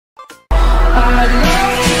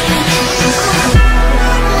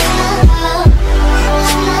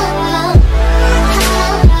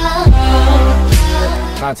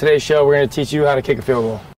On today's show, we're going to teach you how to kick a field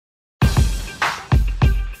goal.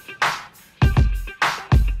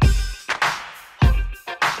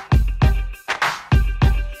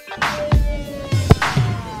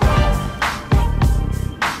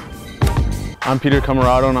 I'm Peter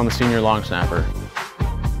Camarado and I'm the senior long snapper.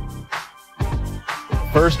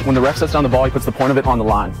 First, when the ref sets down the ball, he puts the point of it on the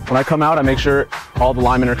line. When I come out, I make sure all the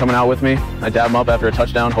linemen are coming out with me. I dab them up after a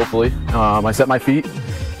touchdown, hopefully. I set my feet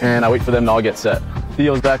and I wait for them to all get set.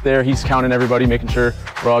 Theo's back there, he's counting everybody, making sure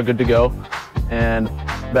we're all good to go. And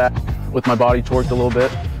back with my body torqued a little bit.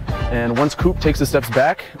 And once Coop takes the steps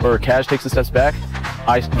back, or Cash takes the steps back,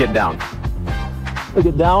 I get down. I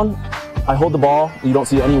get down, I hold the ball, you don't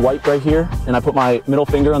see any white right here, and I put my middle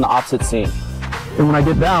finger on the opposite seam. And when I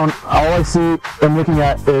get down, all I see I'm looking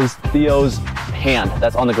at is Theo's hand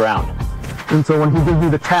that's on the ground. And so when he gives me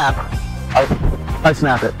the tap, I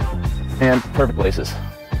snap it. And perfect laces.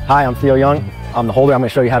 Hi, I'm Theo Young. I'm the holder. I'm going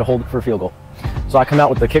to show you how to hold it for a field goal. So I come out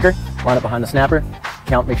with the kicker, line up behind the snapper,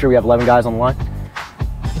 count, make sure we have 11 guys on the line.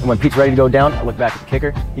 And when Pete's ready to go down, I look back at the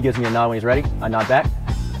kicker. He gives me a nod when he's ready. I nod back,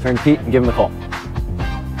 turn to Pete, and give him the call.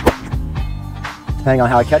 Depending on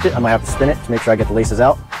how I catch it, I might have to spin it to make sure I get the laces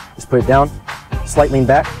out. Just put it down, slight lean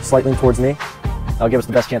back, slight lean towards me. That'll give us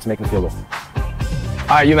the best chance of making the field goal.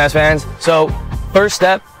 All right, UMass fans. So first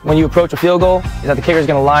step when you approach a field goal is that the kicker is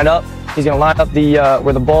going to line up. He's going to line up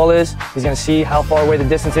where the ball is. He's going to see how far away the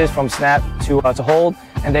distance is from snap to hold.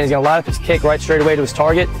 And then he's going to line up his kick right straight away to his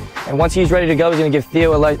target. And once he's ready to go, he's going to give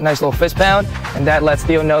Theo a nice little fist pound. And that lets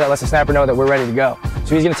Theo know, that lets the snapper know that we're ready to go.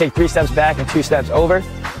 So he's going to take 3 steps back and 2 steps over.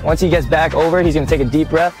 Once he gets back over, he's going to take a deep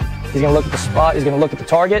breath. He's going to look at the spot. He's going to look at the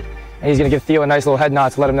target. And he's going to give Theo a nice little head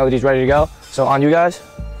nod to let him know that he's ready to go. So on you guys.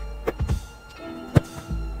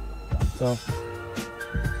 So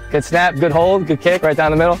good snap, good hold, good kick right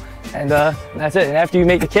down the middle. And that's it. And after you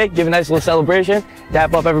make the kick, give a nice little celebration,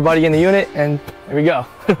 dap up everybody in the unit, and there we go.